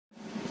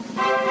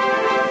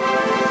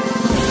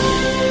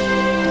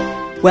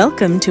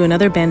Welcome to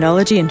another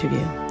Bandology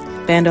interview.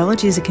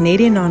 Bandology is a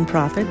Canadian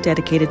nonprofit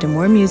dedicated to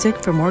more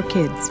music for more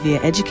kids via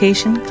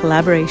education,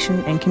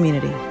 collaboration, and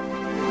community.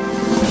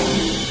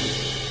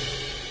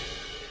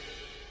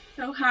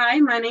 So hi,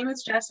 my name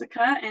is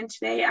Jessica, and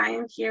today I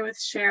am here with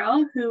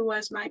Cheryl, who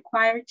was my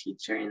choir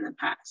teacher in the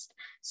past.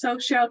 So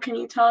Cheryl, can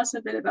you tell us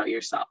a bit about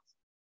yourself?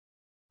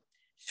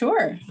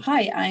 Sure.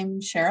 Hi, I'm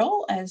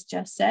Cheryl, as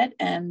Jess said,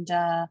 and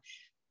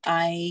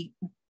I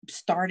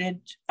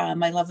started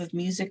my love of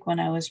music when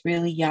I was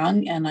really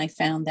young, and I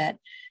found that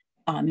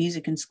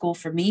music in school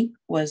for me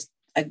was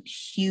a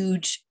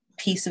huge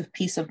peace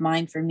of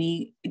mind for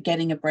me,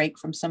 getting a break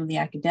from some of the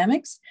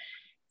academics.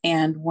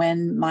 And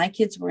when my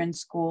kids were in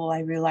school, I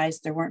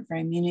realized there weren't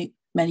very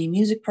many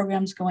music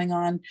programs going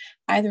on,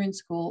 either in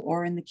school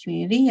or in the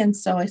community. And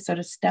so I sort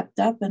of stepped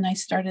up and I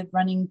started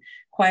running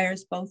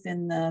choirs, both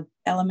in the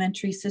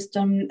elementary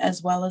system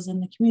as well as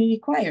in the community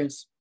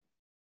choirs.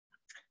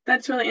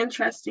 That's really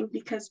interesting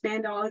because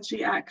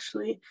Bandology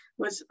actually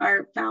was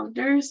our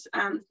founders.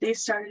 They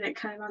started it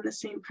kind of on the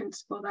same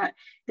principle that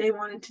they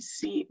wanted to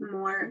see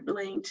more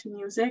relating to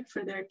music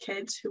for their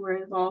kids who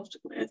were involved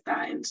with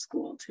that in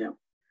school too.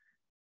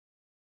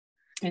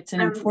 It's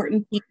an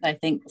important piece, I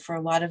think, for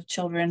a lot of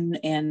children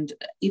and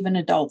even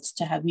adults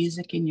to have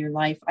music in your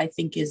life, I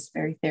think is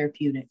very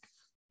therapeutic.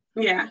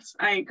 Yes,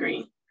 I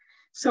agree.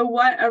 So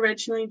what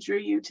originally drew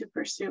you to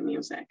pursue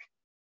music?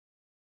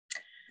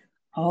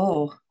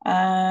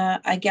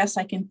 I guess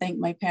I can thank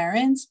my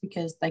parents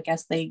because I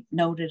guess they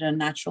noted a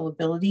natural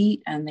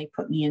ability and they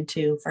put me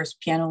into first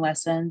piano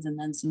lessons and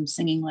then some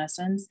singing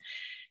lessons.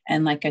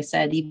 And like I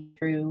said,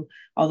 even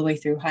all the way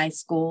through high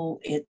school,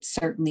 it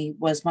certainly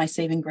was my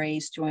saving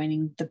grace,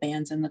 joining the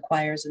bands and the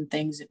choirs and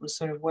things. It was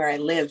sort of where I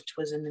lived,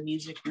 was in the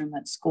music room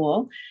at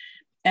school.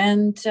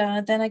 And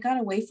then I got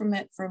away from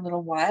it for a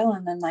little while.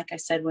 And then, like I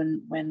said,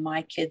 when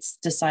my kids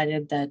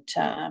decided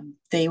that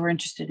they were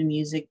interested in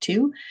music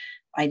too,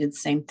 I did the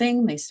same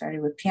thing. They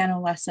started with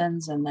piano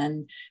lessons. And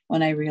then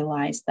when I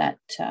realized that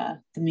the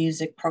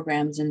music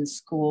programs in the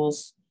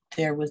schools,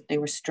 they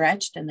were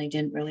stretched and they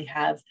didn't really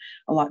have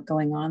a lot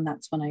going on,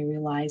 that's when I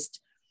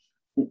realized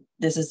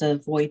this is a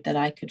void that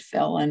I could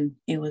fill. And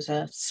it was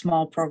a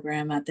small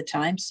program at the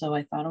time. So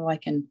I thought, I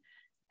can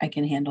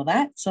handle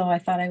that. So I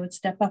thought I would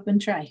step up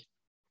and try.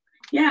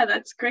 Yeah,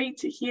 that's great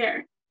to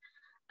hear.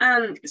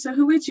 So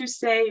who would you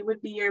say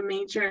would be your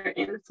major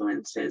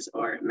influences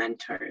or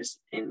mentors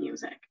in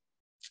music?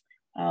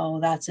 Oh,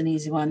 that's an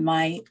easy one.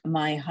 My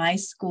high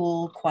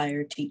school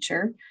choir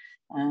teacher,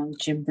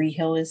 Jim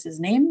Brehill is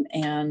his name,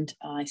 and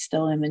I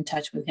still am in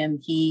touch with him.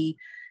 He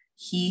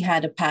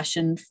had a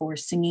passion for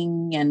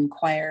singing and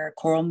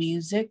choral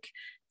music,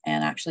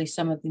 and actually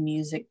some of the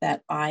music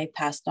that I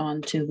passed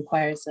on to the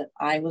choirs that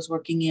I was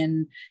working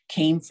in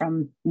came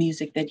from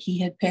music that he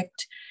had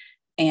picked.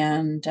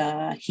 And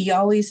he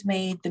always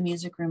made the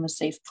music room a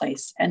safe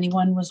place.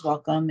 Anyone was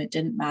welcome. It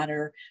didn't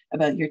matter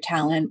about your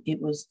talent.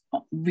 It was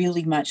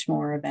really much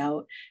more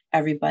about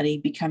everybody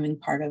becoming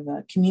part of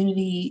a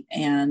community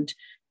and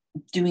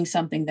doing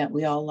something that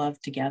we all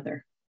love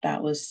together.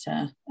 That was,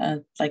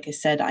 like I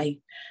said, I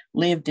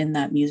lived in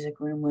that music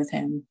room with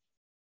him.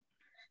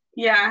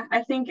 Yeah,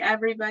 I think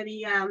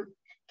everybody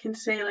can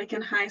say, like,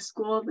 in high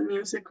school, the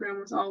music room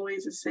was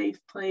always a safe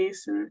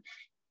place and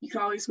you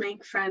could always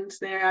make friends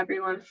there.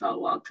 Everyone felt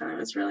welcome. It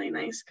was really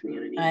nice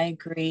community. I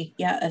agree.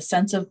 Yeah, a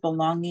sense of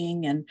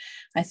belonging. And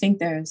I think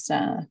there's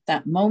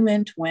that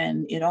moment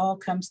when it all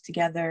comes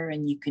together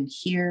and you can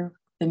hear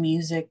the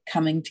music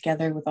coming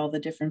together with all the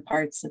different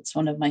parts. It's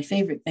one of my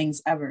favorite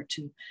things ever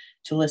to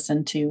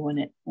listen to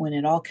when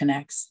it all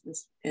connects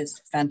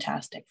is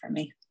fantastic for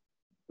me.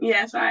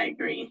 Yes, I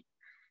agree.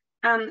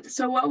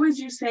 So what would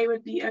you say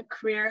would be a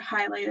career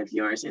highlight of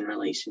yours in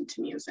relation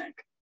to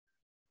music?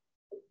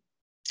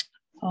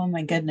 Oh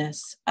my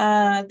goodness.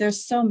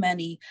 There's so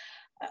many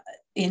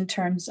in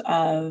terms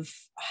of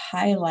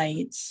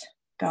highlights.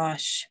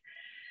 Gosh,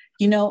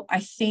 I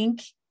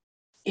think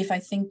if I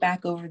think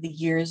back over the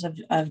years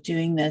of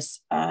doing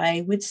this,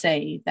 I would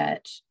say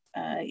that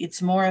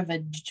it's more of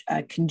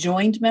a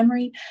conjoined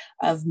memory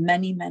of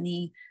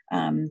many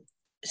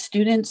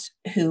students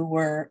who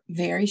were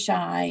very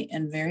shy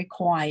and very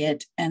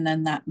quiet. And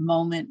then that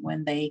moment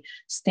when they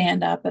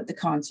stand up at the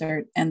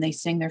concert and they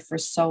sing their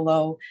first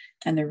solo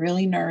and they're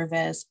really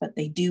nervous, but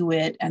they do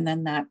it. And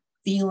then that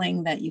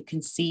feeling that you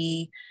can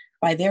see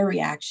by their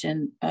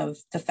reaction of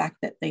the fact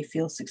that they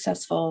feel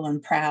successful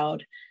and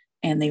proud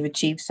and they've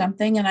achieved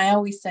something. And I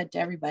always said to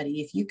everybody,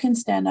 if you can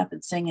stand up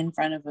and sing in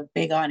front of a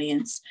big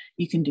audience,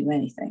 you can do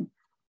anything.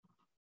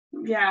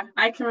 Yeah,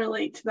 I can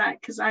relate to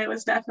that because I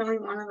was definitely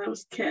one of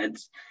those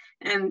kids.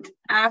 And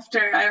I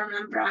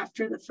remember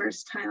after the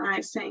first time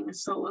I sang a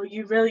solo,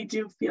 you really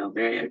do feel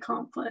very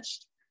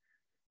accomplished.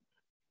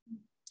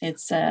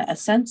 It's a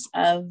sense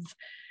of,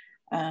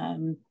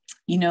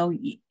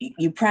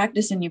 you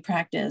practice and you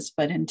practice,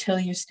 but until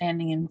you're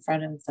standing in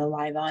front of the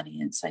live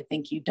audience, I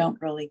think you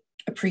don't really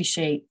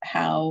appreciate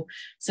how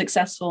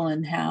successful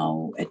and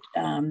how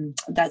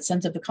that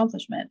sense of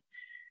accomplishment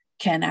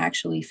can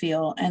actually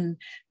feel. And,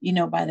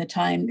 by the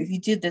time, if you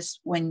did this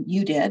when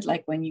you did,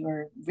 like when you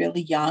were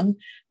really young,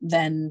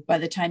 then by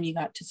the time you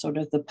got to sort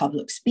of the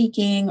public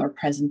speaking or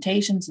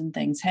presentations and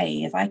things,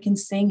 hey, if I can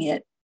sing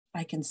it,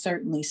 I can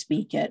certainly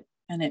speak it.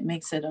 And it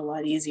makes it a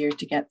lot easier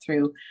to get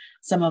through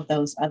some of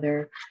those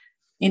other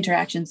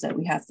interactions that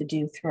we have to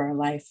do through our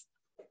life.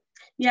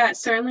 Yeah, it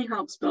certainly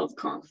helps build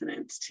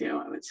confidence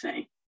too, I would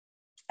say.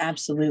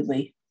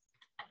 Absolutely.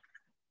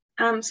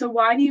 So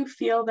why do you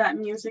feel that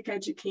music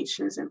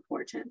education is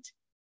important?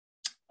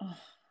 Oh,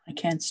 I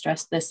can't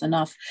stress this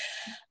enough.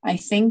 I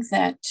think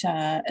that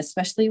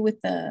especially with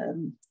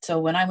so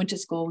when I went to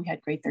school, we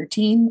had grade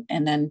 13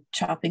 and then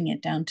chopping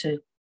it down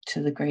to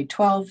the grade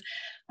 12.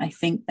 I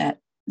think that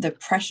the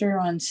pressure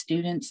on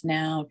students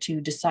now to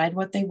decide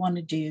what they want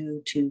to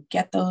do, to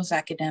get those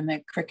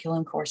academic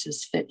curriculum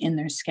courses fit in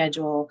their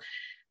schedule.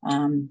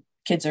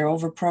 Kids are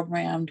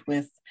overprogrammed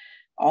with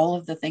all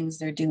of the things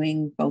they're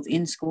doing both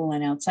in school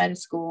and outside of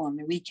school on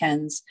the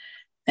weekends.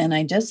 And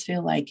I just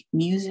feel like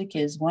music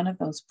is one of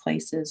those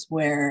places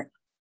where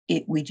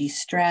we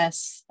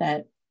de-stress,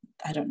 that,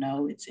 I don't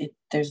know,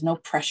 there's no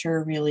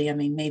pressure really. I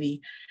mean,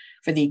 maybe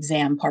for the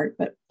exam part,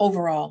 but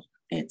overall,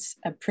 it's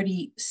a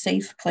pretty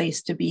safe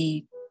place to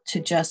be, to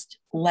just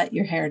let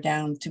your hair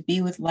down, to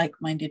be with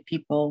like-minded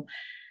people.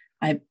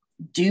 I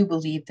do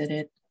believe that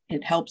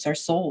it helps our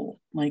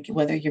soul, like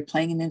whether you're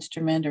playing an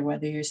instrument or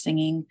whether you're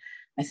singing.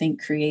 I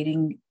think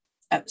creating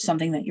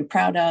something that you're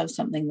proud of,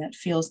 something that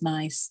feels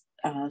nice,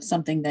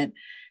 something that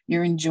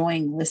you're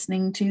enjoying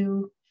listening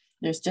to.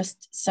 There's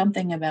just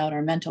something about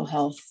our mental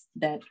health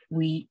that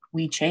we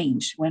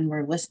change when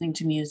we're listening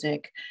to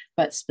music,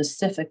 but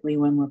specifically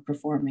when we're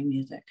performing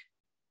music.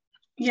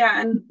 Yeah,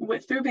 and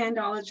through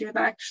bandology, I've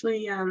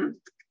actually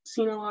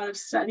seen a lot of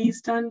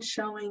studies done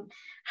showing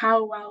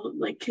how well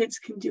like kids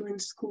can do in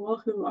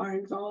school who are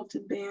involved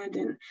in band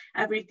and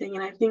everything.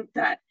 And I think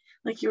that,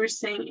 like you were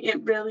saying,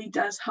 it really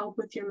does help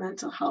with your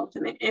mental health,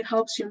 and it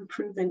helps you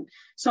improve in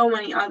so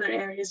many other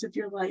areas of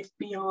your life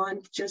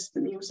beyond just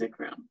the music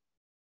room.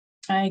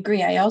 I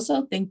agree. I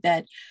also think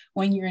that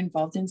when you're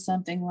involved in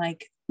something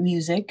like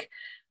music,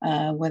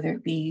 whether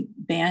it be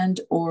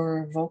band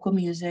or vocal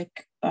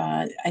music,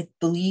 I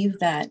believe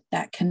that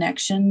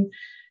connection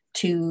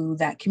to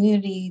that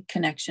community,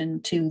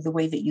 connection to the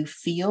way that you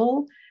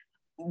feel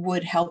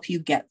would help you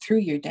get through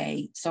your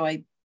day. So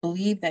I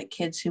believe that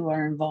kids who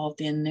are involved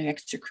in the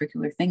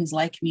extracurricular things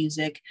like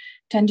music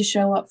tend to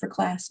show up for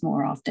class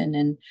more often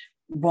and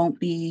won't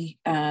be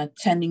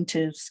tending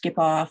to skip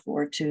off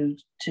or to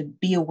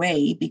be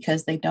away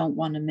because they don't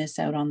want to miss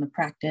out on the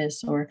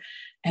practice or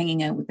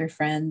hanging out with their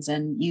friends.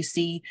 And you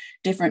see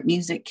different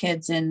music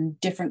kids in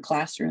different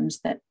classrooms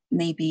that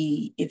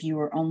maybe if you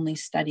were only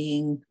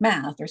studying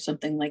math or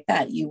something like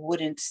that, you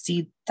wouldn't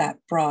see that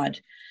broad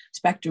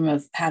spectrum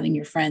of having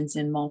your friends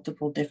in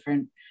multiple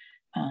different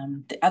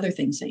the other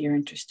things that you're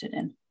interested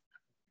in.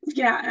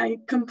 Yeah, I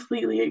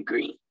completely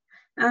agree.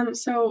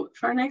 So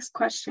for our next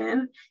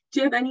question, do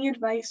you have any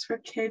advice for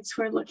kids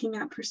who are looking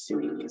at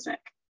pursuing music?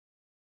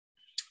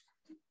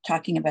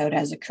 Talking about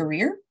as a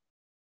career?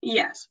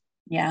 Yes.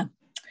 Yeah.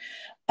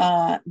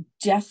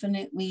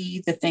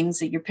 Definitely the things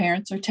that your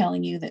parents are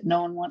telling you that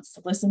no one wants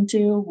to listen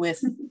to,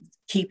 with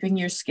keeping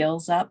your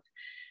skills up.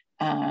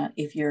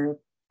 If you're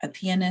a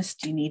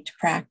pianist, you need to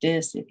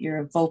practice. If you're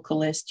a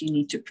vocalist, you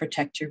need to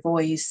protect your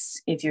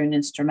voice. If you're an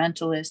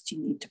instrumentalist, you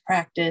need to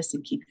practice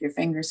and keep your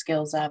finger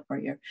skills up, or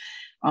your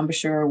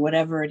embouchure or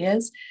whatever it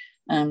is.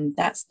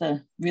 That's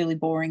the really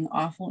boring,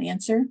 awful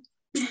answer.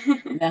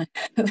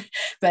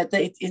 But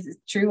it's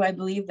true. I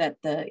believe that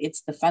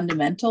it's the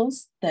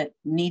fundamentals that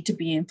need to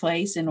be in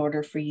place in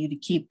order for you to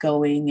keep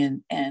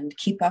going and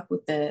keep up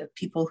with the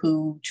people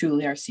who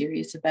truly are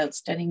serious about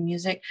studying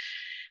music.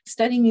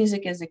 Studying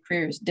music as a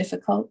career is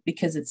difficult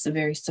because it's a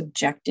very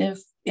subjective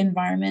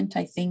environment,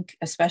 I think,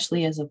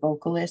 especially as a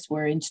vocalist,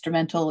 where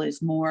instrumental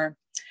is more,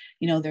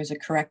 there's a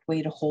correct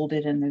way to hold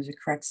it and there's a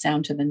correct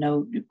sound to the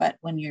note. But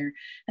when you're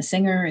a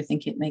singer, I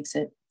think it makes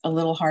it a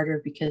little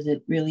harder because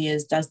it really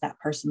is, does that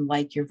person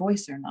like your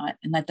voice or not?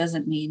 And that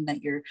doesn't mean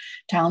that you're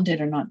talented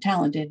or not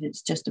talented.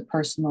 It's just a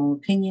personal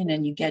opinion,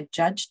 and you get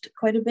judged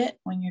quite a bit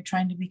when you're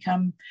trying to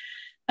become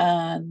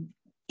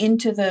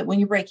when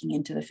you're breaking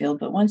into the field.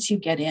 But once you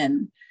get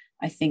in,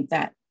 I think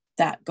that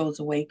goes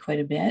away quite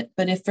a bit.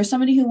 But if for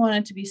somebody who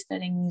wanted to be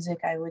studying music,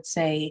 I would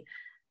say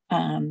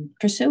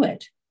pursue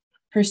it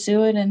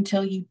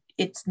until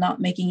it's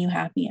not making you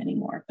happy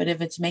anymore. But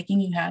if it's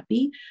making you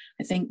happy,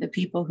 I think the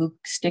people who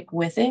stick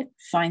with it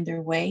find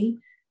their way,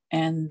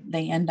 and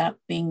they end up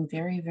being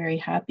very, very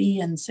happy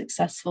and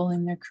successful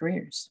in their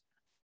careers.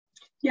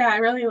 Yeah, I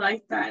really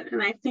like that.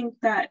 And I think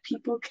that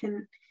people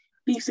can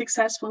be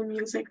successful in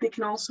music. They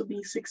can also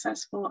be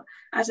successful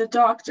as a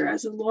doctor,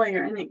 as a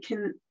lawyer, and it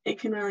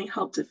can really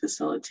help to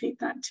facilitate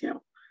that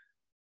too.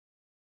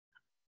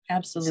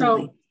 Absolutely.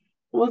 So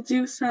we'll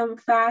do some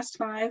fast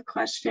 5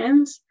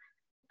 questions.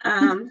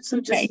 So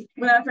just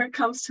whatever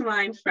comes to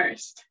mind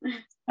first.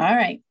 All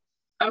right.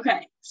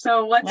 Okay.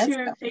 So what's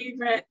your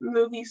favorite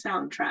movie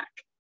soundtrack?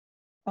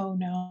 Oh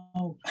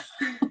no.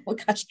 What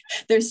gosh,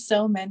 there's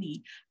so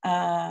many.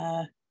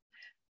 Well,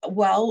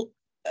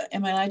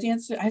 am I allowed to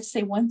answer? I have to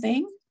say one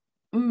thing.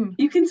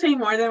 You can say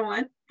more than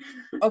one.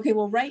 Okay,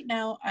 well, right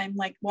now I'm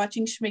like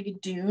watching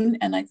Schmigadoon,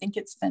 and I think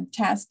it's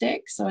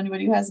fantastic. So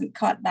anybody who hasn't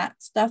caught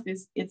that stuff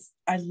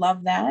I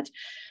love that.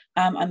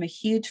 I'm a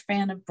huge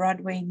fan of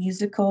Broadway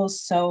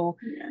musicals. So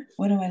Yes.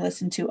 What do I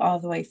listen to all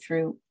the way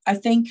through? I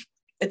think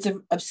it's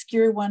an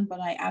obscure one, but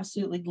I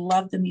absolutely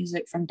love the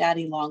music from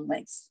Daddy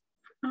Longlegs.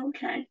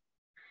 Okay.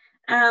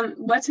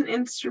 What's an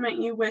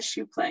instrument you wish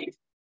you played?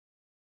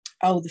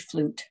 Oh, the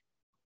flute.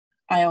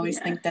 I always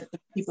think that the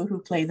people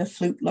who play the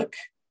flute look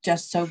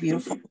just so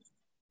beautiful.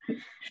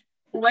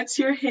 What's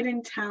your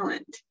hidden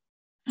talent?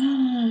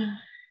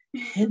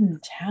 Hidden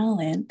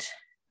talent?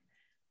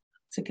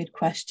 It's a good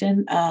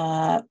question.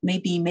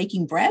 Maybe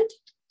making bread?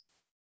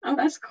 Oh,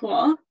 that's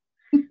cool.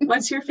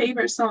 What's your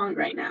favorite song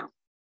right now?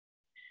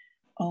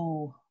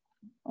 Oh,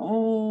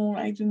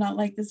 I do not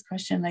like this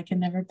question. I can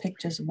never pick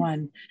just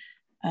one.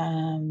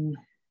 I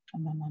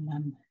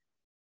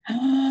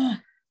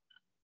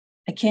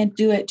can't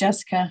do it,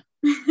 Jessica.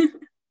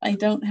 I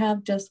don't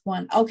have just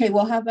one. Okay,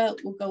 well, how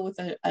about we'll go with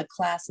a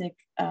classic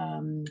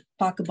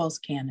Pachelbel's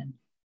Canon.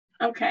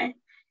 Okay.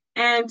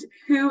 And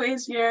who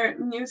is your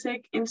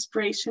music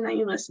inspiration that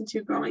you listened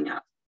to growing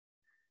up?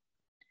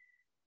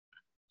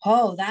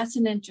 Oh, that's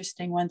an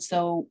interesting one.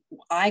 So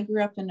I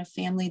grew up in a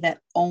family that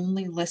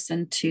only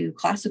listened to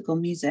classical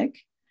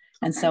music.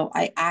 And so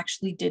I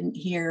actually didn't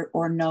hear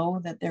or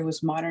know that there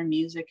was modern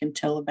music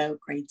until about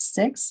grade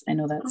 6. I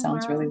know that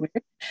sounds really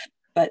weird.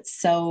 But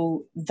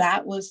so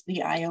that was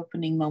the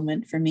eye-opening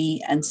moment for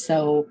me. And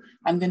so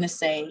I'm going to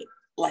say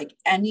like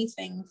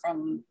anything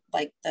from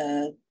like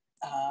the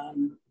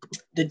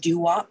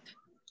doo-wop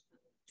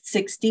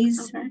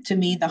 60s, to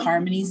me, the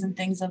harmonies and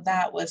things of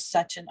that was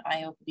such an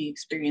eye-opening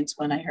experience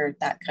when I heard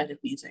that kind of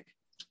music.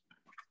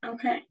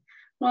 Okay.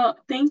 Well,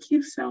 thank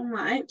you so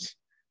much.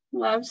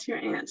 Loves your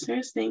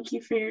answers. Thank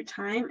you for your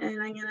time.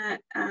 And I'm going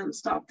to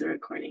stop the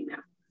recording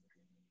now.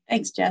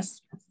 Thanks,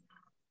 Jess.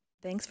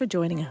 Thanks for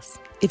joining us.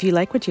 If you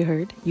like what you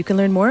heard, you can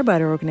learn more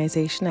about our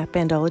organization at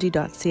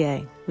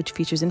bandology.ca, which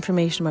features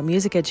information about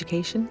music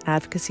education,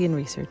 advocacy and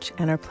research,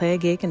 and our Play a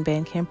Gig and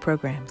Bandcamp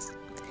programs.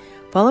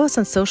 Follow us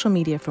on social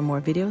media for more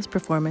videos,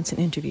 performance, and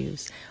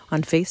interviews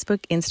on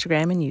Facebook,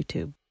 Instagram, and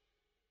YouTube.